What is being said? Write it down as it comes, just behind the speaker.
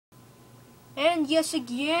And yes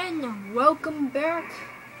again, welcome back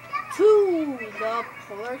to the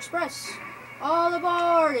Polar Express. All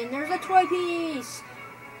aboard, and there's a toy piece.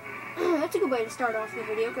 That's a good way to start off the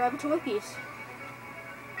video, grab a toy piece.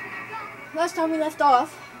 Last time we left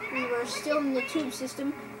off, we were still in the tube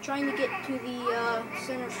system, trying to get to the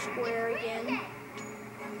center square again.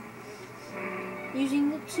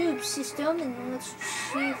 Using the tube system, and let's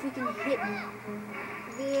see if we can hit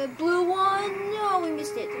the blue one. No, we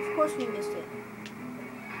missed it. Of course we missed it.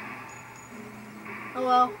 Oh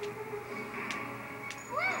well.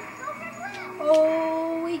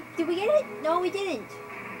 Oh, did we get it? No, we didn't.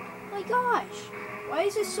 Oh my gosh. Why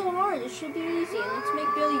is this so hard? It should be easy. Let's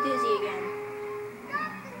make Billy dizzy again.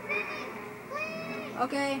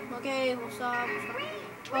 Okay, we'll stop.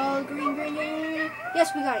 Oh, green.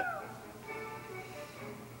 Yes, we got it.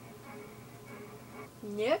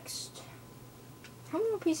 Next. How many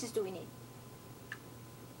more pieces do we need?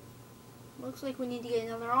 Looks like we need to get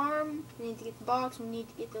another arm, we need to get the box, and we need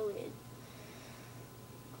to get the lid.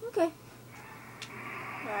 Okay.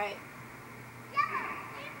 Alright.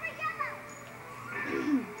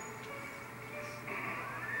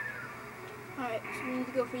 Alright, so we need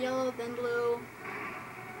to go for yellow, then blue.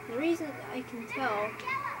 The reason I can tell...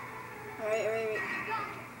 Alright.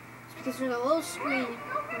 It's because there's a little screen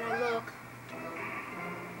when I look.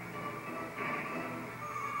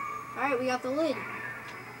 Alright, we got the lid.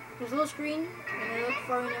 There's a little screen, and I look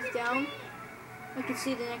far enough down. I can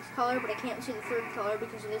see the next color, but I can't see the third color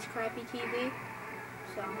because of this crappy TV.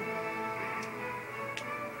 So. Alright,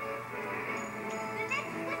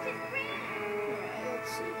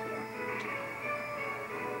 let's see here.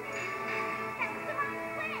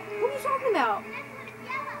 What are you talking about?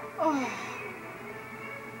 Oh.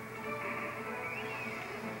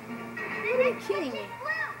 Are you kidding me?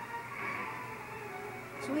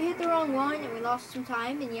 So we hit the wrong one and we lost some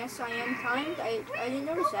time, and yes, I am timed. I didn't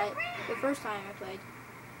notice that the first time I played.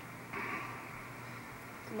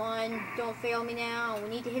 Come on, don't fail me now. We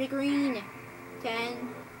need to hit a green.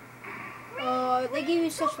 10. Oh, they give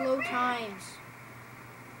you such low times.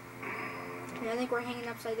 And I think we're hanging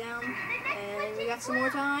upside down. And we got some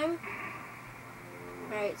more time.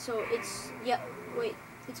 Alright, so it's, wait,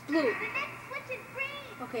 it's blue.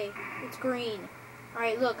 Okay, it's green.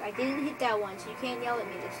 Alright, look, I didn't hit that one, so you can't yell at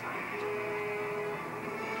me this time.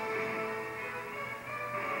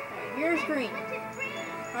 Alright, here's green.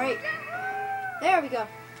 Alright, there we go.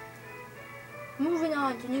 Moving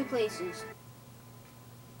on to new places.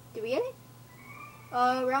 Did we get it?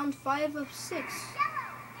 Round 5 of 6.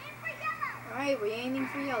 Alright, we're aiming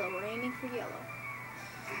for yellow,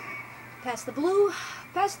 Past the blue,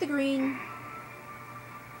 past the green.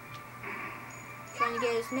 Trying to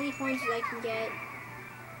get as many points as I can get.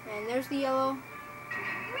 And there's the yellow.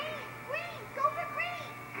 Green, go for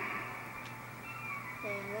green.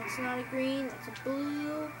 And that's not a green, that's a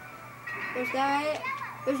blue. There's that.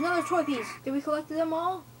 There's another toy piece. Did we collect them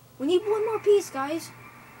all? We need one more piece, guys.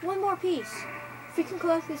 One more piece. If we can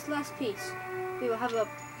collect this last piece, we will have a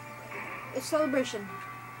celebration.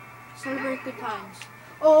 Celebrate good times.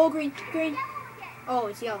 Oh, green. Oh,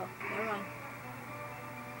 it's yellow. Never mind.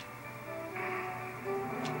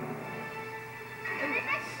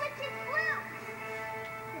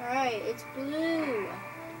 Alright, it's blue.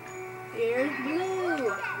 Here's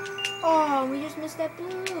blue. Oh, we just missed that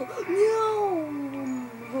blue. No!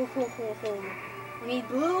 We need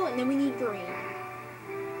blue, and then we need green.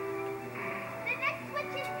 The next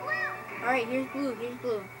switch is blue. Alright, here's blue. The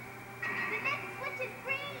next switch is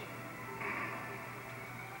green.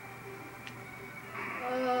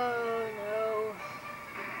 Oh, no.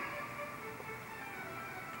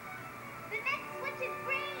 The next switch is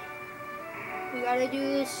green. We gotta do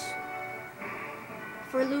this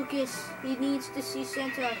for Lucas. He needs to see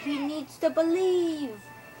Santa. He needs to believe.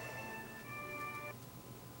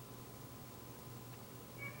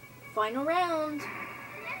 Final round.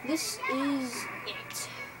 This is it.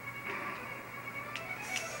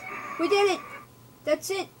 We did it. That's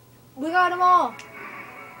it. We got them all.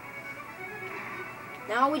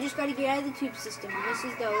 Now we just gotta get out of the tube system. This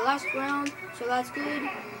is the last round, so that's good.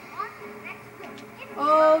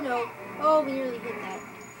 Oh no. Oh, we nearly hit that.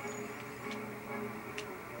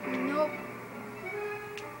 Nope.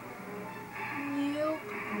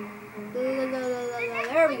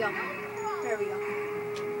 There we go.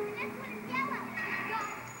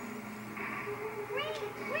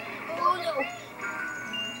 Oh no.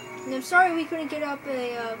 And I'm sorry we couldn't get up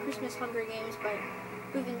a Christmas Hunger Games, but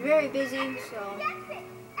we've been very busy, so.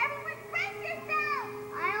 Everyone brace yourself.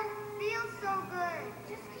 I don't feel so good.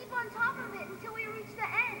 Just keep on top of it until we reach the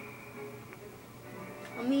end.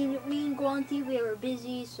 I mean, me and Guanti, we were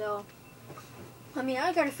busy, so I mean,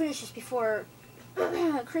 I gotta finish this before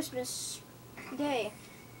Christmas Day.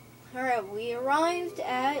 Alright, we arrived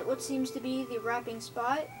at what seems to be the wrapping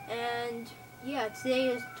spot, and yeah, today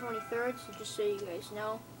is the 23rd, so just so you guys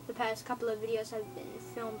know, the past couple of videos have been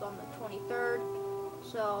filmed on the 23rd,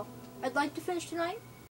 so I'd like to finish tonight,